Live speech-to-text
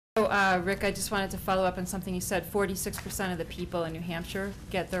So, Rick, I just wanted to follow up on something you said. 46% of the people in New Hampshire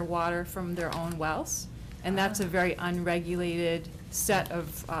get their water from their own wells, and that's a very unregulated set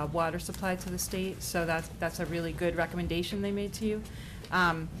of water supply to the state, so that's a really good recommendation they made to you.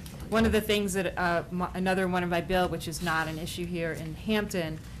 One of the things that, another one of my bill, which is not an issue here in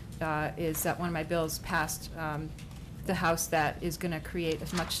Hampton, is that one of my bills passed the House that is going to create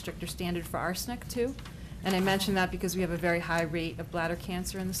a much stricter standard for arsenic, too. And I mention that because we have a very high rate of bladder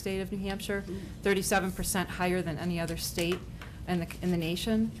cancer in the state of New Hampshire, 37% higher than any other state in the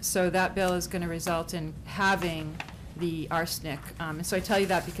nation. So that bill is going to result in having the arsenic. And so I tell you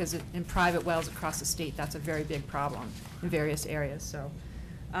that because in private wells across the state, that's a very big problem in various areas. So,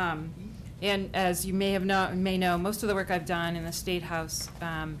 and as you may know, most of the work I've done in the State House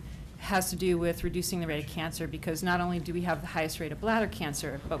has to do with reducing the rate of cancer, because not only do we have the highest rate of bladder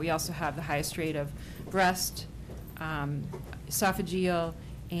cancer, but we also have the highest rate of breast, esophageal,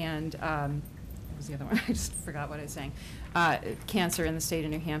 and what was the other one? I just forgot what I was saying. Cancer in the state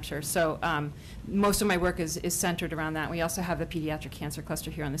of New Hampshire. So most of my work is centered around that. We also have the pediatric cancer cluster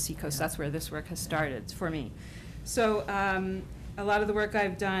here on the Seacoast. That's where this work has started for me. So a lot of the work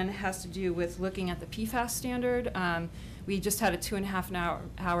I've done has to do with looking at the PFAS standard. We just had a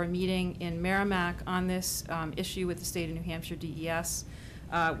 2.5-hour meeting in Merrimack on this issue with the state of New Hampshire DES.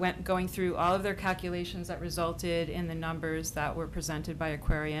 Going through all of their calculations that resulted in the numbers that were presented by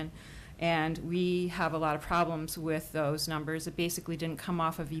Aquarian. And we have a lot of problems with those numbers. It basically didn't come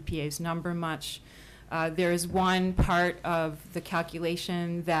off of EPA's number much. There is one part of the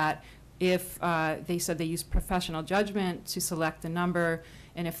calculation that if they said they used professional judgment to select the number,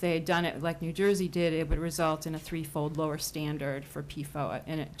 and if they had done it like New Jersey did, it would result in a 3-fold lower standard for PFOA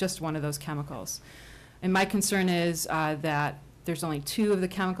in just one of those chemicals. And my concern is that there's only 2 of the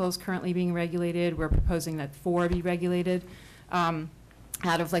chemicals currently being regulated. We're proposing that 4 be regulated out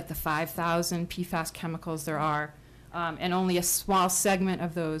of like the 5,000 PFAS chemicals there are. And only a small segment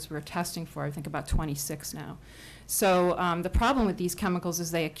of those we're testing for, I think about 26 now. So the problem with these chemicals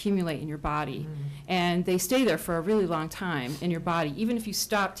is they accumulate in your body, and they stay there for a really long time in your body. Even if you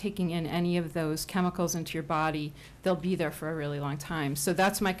stop taking in any of those chemicals into your body, they'll be there for a really long time. So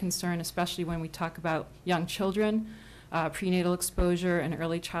that's my concern, especially when we talk about young children, prenatal exposure and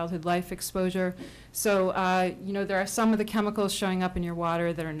early childhood life exposure. So you know, there are some of the chemicals showing up in your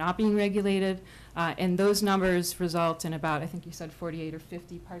water that are not being regulated, and those numbers result in about, I think you said 48 or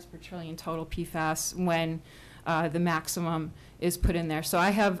 50 parts per trillion total PFAS when the maximum is put in there. So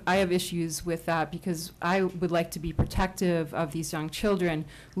I have issues with that, because I would like to be protective of these young children,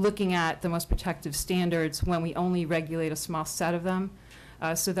 looking at the most protective standards when we only regulate a small set of them,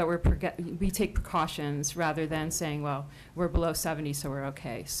 so that we take precautions rather than saying, well, we're below 70, so we're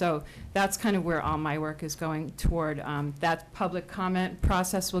okay. So that's kind of where all my work is going toward. That public comment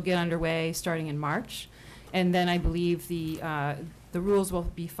process will get underway starting in March, and then I believe the rules will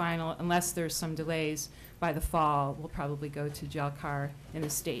be final, unless there's some delays. By the fall, we'll probably go to JLCAR in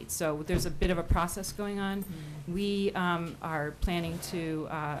the state. So there's a bit of a process going on. We are planning to,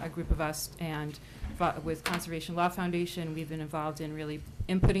 a group of us, and with Conservation Law Foundation, we've been involved in really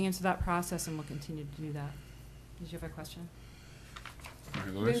inputting into that process, and we'll continue to do that. Did you have a question?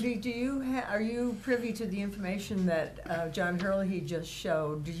 Mindi, are you privy to the information that John Hurley just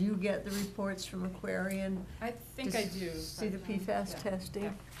showed? Did you get the reports from Aquarian? I think I do. See the PFAS testing?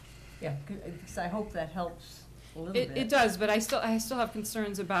 Yeah. Yeah, because I hope that helps a little bit. It does, but I still have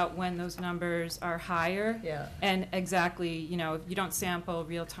concerns about when those numbers are higher. Yeah. And exactly, you know, you don't sample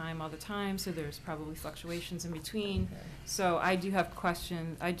real time all the time, so there's probably fluctuations in between. Okay. So I do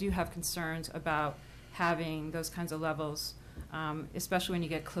have concerns about having those kinds of levels, especially when you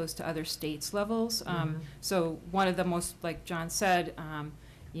get close to other states' levels. So one of the most, like John said,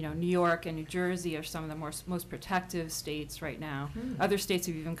 you know, New York and New Jersey are some of the most protective states right now. Other states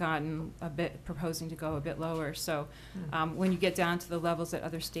have even gotten proposing to go a bit lower. So when you get down to the levels that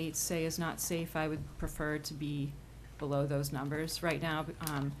other states say is not safe, I would prefer to be below those numbers right now.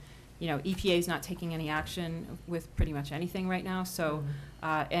 You know, EPA is not taking any action with pretty much anything right now. So,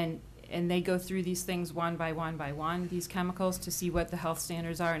 and they go through these things one by one, these chemicals, to see what the health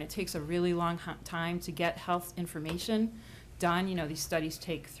standards are. And it takes a really long time to get health information done. You know, these studies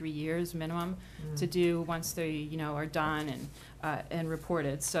take 3 years minimum to do once they, you know, are done and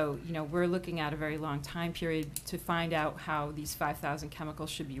reported. So, you know, we're looking at a very long time period to find out how these 5,000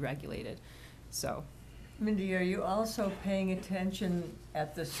 chemicals should be regulated. So, Mindi, are you also paying attention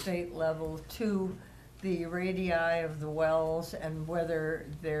at the state level to the radii of the wells and whether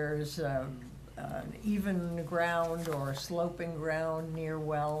there's an even ground or sloping ground near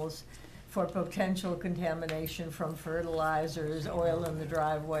wells? for potential contamination from fertilizers, oil in the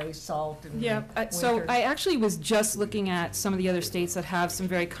driveway, salt in the Yeah, so winter. I actually was just looking at some of the other states that have some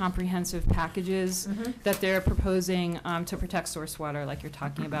very comprehensive packages that they're proposing to protect source water, like you're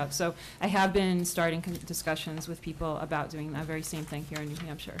talking about. So I have been starting discussions with people about doing that very same thing here in New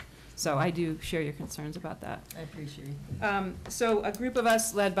Hampshire. So I do share your concerns about that. I appreciate it. So a group of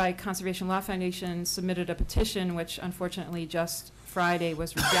us, led by Conservation Law Foundation, submitted a petition, which unfortunately just Friday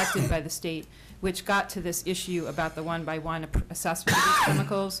was rejected by the state, which got to this issue about the one-by-one assessment of these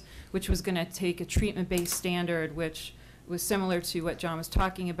chemicals, which was going to take a treatment-based standard, which was similar to what John was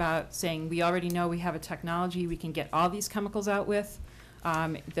talking about, saying we already know we have a technology we can get all these chemicals out with,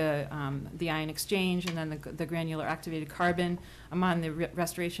 the ion exchange and then the granular activated carbon. I'm on the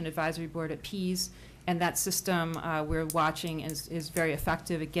Restoration Advisory Board at PEAS, and that system we're watching is very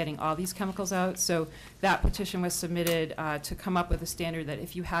effective at getting all these chemicals out. So that petition was submitted to come up with a standard that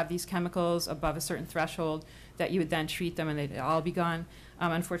if you have these chemicals above a certain threshold, that you would then treat them and they'd all be gone.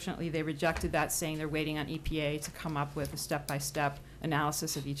 Unfortunately, they rejected that, saying they're waiting on EPA to come up with a step-by-step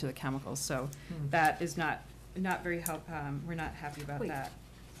analysis of each of the chemicals. So that is not very we're not happy about that.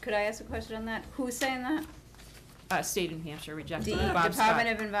 Could I ask a question on that? Who's saying that? State of New Hampshire rejected The it. Bob Department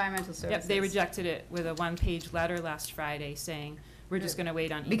Scott. of Environmental Services. Yep, they rejected it with a one-page letter last Friday saying, we're just going to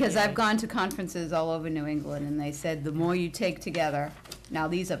wait on EPA. Because I've gone to conferences all over New England, and they said the more you take together, now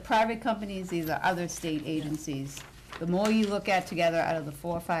these are private companies, these are other state agencies. The more you look at together out of the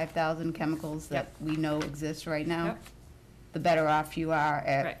 4,000 or 5,000 chemicals that we know exist right now, Yep. the better off you are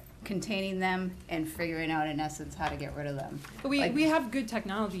at Right. containing them and figuring out, in essence, how to get rid of them. But we have good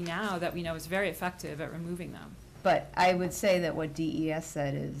technology now that we know is very effective at removing them. But I would say that what DES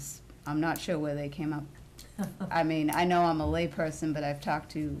said is, I'm not sure where they came up. I mean, I know I'm a layperson, but I've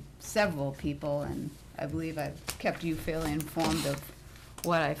talked to several people, and I believe I've kept you fairly informed of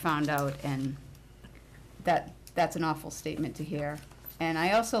what I found out, and that's an awful statement to hear. And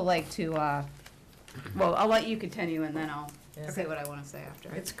I also like to, well, I'll let you continue, and then I'll say what I want to say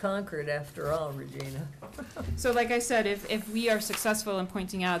after. It's Concord after all, Regina. So like I said, if we are successful in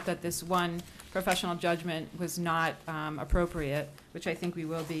pointing out that this one professional judgment was not appropriate, which I think we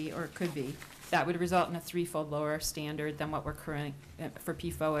will be or could be, that would result in a threefold lower standard than what we're currently for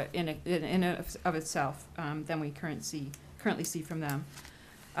PFOA in of itself than we currently see from them.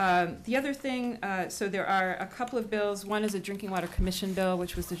 The other thing, so there are a couple of bills. One is a Drinking Water Commission bill,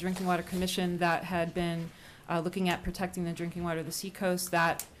 which was the Drinking Water Commission that had been looking at protecting the drinking water of the seacoast.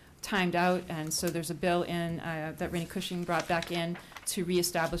 That timed out, and so there's a bill in that Rennie Cushing brought back in to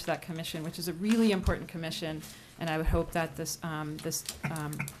reestablish that commission, which is a really important commission, and I would hope that this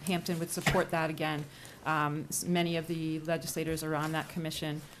Hampton would support that again. Many of the legislators are on that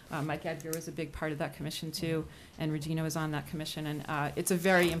commission. Mike Edgar was a big part of that commission too, and Regina was on that commission, and it's a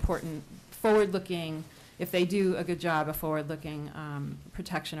very important forward-looking, if they do a good job, a forward-looking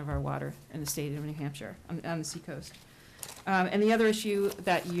protection of our water in the state of New Hampshire on the seacoast. And the other issue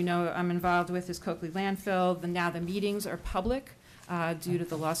that you know I'm involved with is Coakley Landfill. Now the meetings are public due to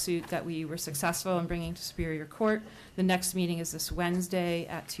the lawsuit that we were successful in bringing to Superior Court. The next meeting is this Wednesday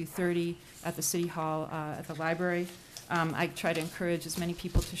at 2:30 at the City Hall at the library. I try to encourage as many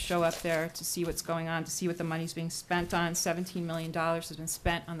people to show up there to see what's going on, to see what the money's being spent on. $17 million has been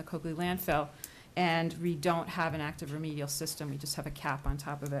spent on the Coakley Landfill, and we don't have an active remedial system. We just have a cap on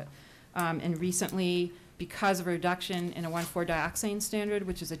top of it. And recently, because of a reduction in a 1,4-dioxane standard,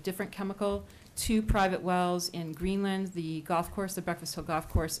 which is a different chemical, 2 private wells in Greenland, the golf course, the Breakfast Hill Golf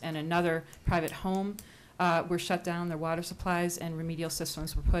Course, and another private home were shut down. Their water supplies and remedial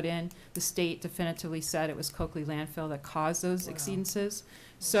systems were put in. The state definitively said it was Coakley Landfill that caused those exceedances.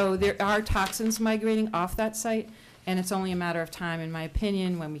 So there are toxins migrating off that site, and it's only a matter of time, in my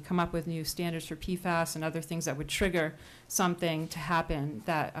opinion, when we come up with new standards for PFAS and other things that would trigger something to happen,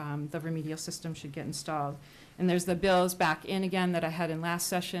 that the remedial system should get installed. And there's the bills back in again that I had in last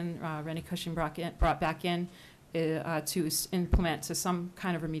session, Rennie Cushing brought back in to implement to some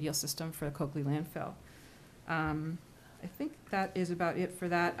kind of remedial system for the Coakley landfill. I think that is about it for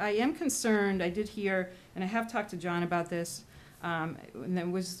that. I am concerned, I did hear, and I have talked to John about this, and there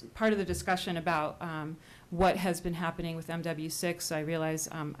was part of the discussion about what has been happening with MW6. I realize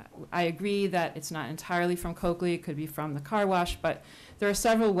I agree that it's not entirely from Coakley, it could be from the car wash, but there are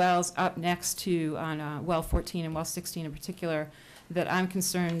several wells up next to, on well 14 and well 16 in particular, that I'm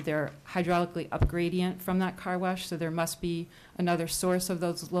concerned they're hydraulically up gradient from that car wash, so there must be another source of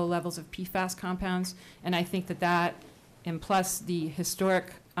those low levels of PFAS compounds. And I think that and plus the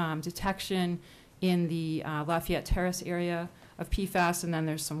historic detection in the Lafayette Terrace area of PFAS, and then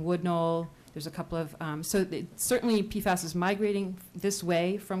there's some wood knoll There's a couple of, certainly PFAS is migrating this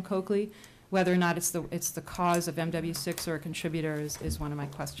way from Coakley. Whether or not it's the cause of MW6 or a contributor is one of my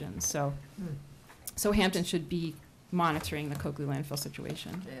questions. So, so Hampton should be monitoring the Coakley landfill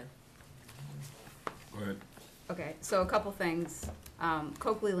situation. Yeah. Go ahead. Okay, so a couple things.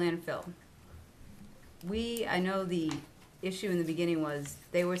 Coakley landfill. I know the issue in the beginning was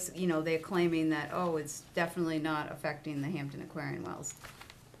they're claiming that, oh, it's definitely not affecting the Hampton Aquarium wells.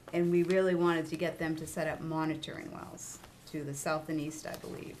 And we really wanted to get them to set up monitoring wells to the south and east, I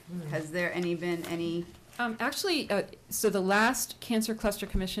believe. Has there been any? Actually, so the last Cancer Cluster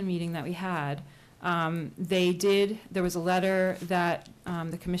Commission meeting that we had, there was a letter that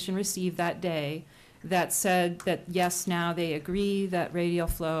the commission received that day that said that, yes, now they agree that radial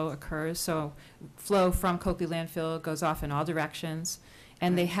flow occurs. So flow from Coakley landfill goes off in all directions.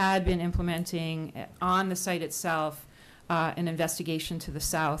 And they had been implementing on the site itself an investigation to the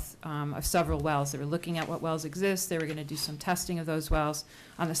south of several wells. They were looking at what wells exist. They were going to do some testing of those wells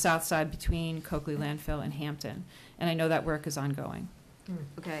on the south side between Coakley landfill and Hampton. And I know that work is ongoing.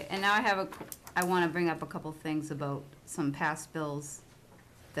 Okay, and now I want to bring up a couple things about some past bills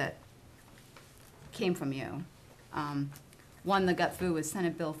that came from you. One that got through was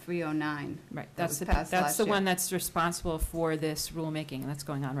Senate Bill 309. Right, That's that's the one that's responsible for this rulemaking that's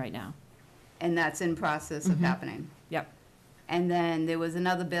going on right now. And that's in process of happening. Yep. And then there was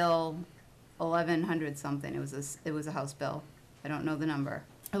another bill, 1100 something. It was a House bill. I don't know the number.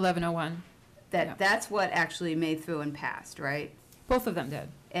 1101. That's what actually made through and passed, right? Both of them did.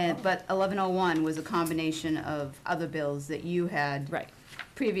 But 1101 was a combination of other bills that you had Right.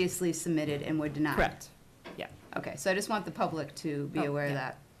 previously submitted and were denied. Correct. Yeah. Okay, so I just want the public to be aware of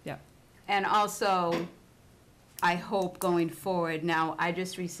that. Yeah. And also, I hope going forward, now, I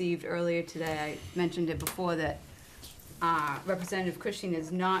just received earlier today, I mentioned it before, that Representative Cushing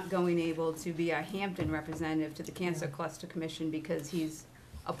is not going able to be our Hampton representative to the Cancer Cluster Commission because he's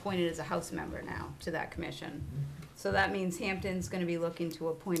appointed as a House member now to that commission. So that means Hampton's gonna be looking to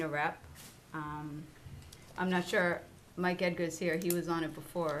appoint a rep. I'm not sure, Mike Edgar's here, he was on it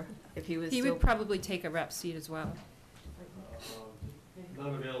before, if he was He still. would probably take a rep seat as well. Not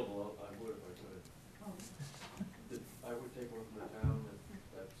available, I would if I could. I would take one from the town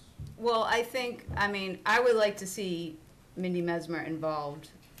if that's. Well, I would like to see Mindi Messmer involved,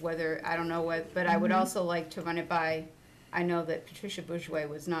 I don't know what, but I would also like to run it by, I know that Patricia Bourgeois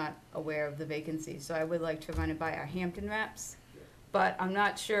was not aware of the vacancy, so I would like to run it by our Hampton reps. But I'm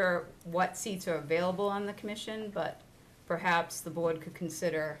not sure what seats are available on the commission, but perhaps the board could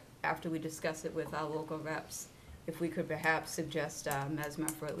consider, after we discuss it with our local reps, if we could perhaps suggest Messmer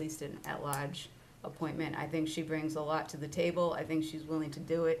for at least an at-large appointment. I think she brings a lot to the table. I think she's willing to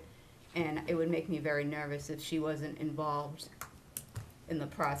do it. And it would make me very nervous if she wasn't involved in the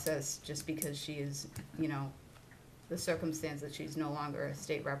process just because she is, the circumstance that she's no longer a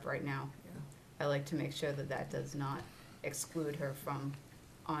state rep right now. I like to make sure that that does not exclude her from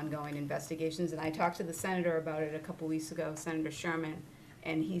ongoing investigations. And I talked to the senator about it a couple weeks ago, Senator Sherman,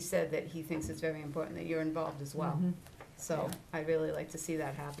 and he said that he thinks it's very important that you're involved as well. So I'd really like to see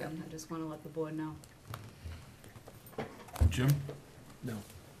that happen. I just want to let the board know. Jim? No.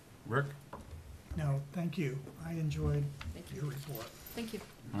 Rick? No, thank you. I enjoyed Thank you. your report. Thank you.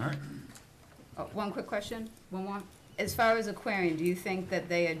 All right. Oh, one quick question, one more. As far as aquarium, do you think that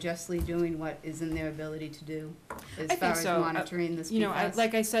they are justly doing what is in their ability to do? As I far think as so. monitoring this PFAS?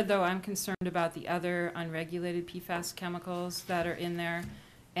 Like I said, though, I'm concerned about the other unregulated PFAS chemicals that are in there.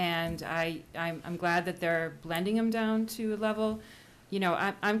 And I'm glad that they're blending them down to a level.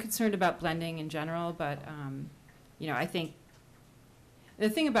 I'm concerned about blending in general, but, I think the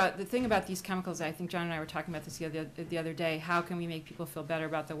thing about these chemicals, I think John and I were talking about this the other day, how can we make people feel better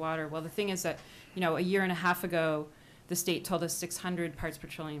about the water? Well, the thing is that, a year and a half ago, the state told us 600 parts per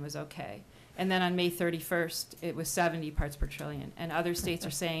trillion was okay. And then on May 31st, it was 70 parts per trillion. And other states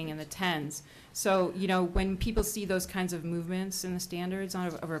are saying in the tens. So, when people see those kinds of movements in the standards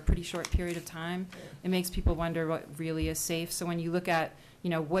over a pretty short period of time, it makes people wonder what really is safe. So when you look at,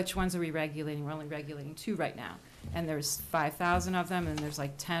 which ones are we regulating? We're only regulating 2 right now. And there's 5,000 of them, and there's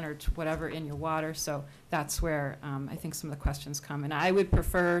like 10 or whatever in your water. So that's where I think some of the questions come. And I would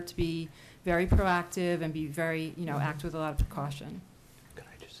prefer to be very proactive and be very, act with a lot of precaution. Could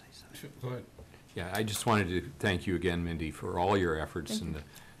I just say something? Sure, go ahead. Yeah, I just wanted to thank you again, Mindy, for all your efforts and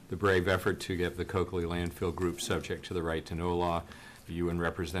the brave effort to get the Coakley landfill group subject to the right to know law. You and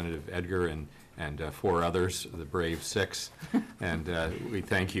Representative Edgar and 4 others, the brave 6. And we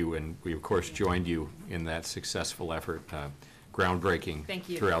thank you, and we, of course, joined you in that successful effort, groundbreaking Thank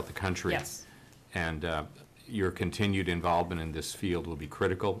you. throughout the country. Yes. And your continued involvement in this field will be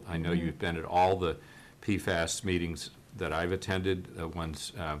critical. I know you've been at all the PFAS meetings that I've attended,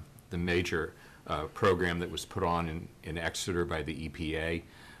 the major program that was put on in Exeter by the EPA,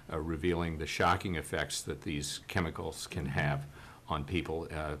 revealing the shocking effects that these chemicals can have on people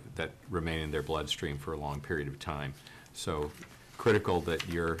that remain in their bloodstream for a long period of time. So critical that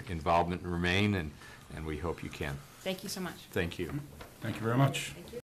your involvement remain, and we hope you can. Thank you so much. Thank you. Thank you very much. Thank you.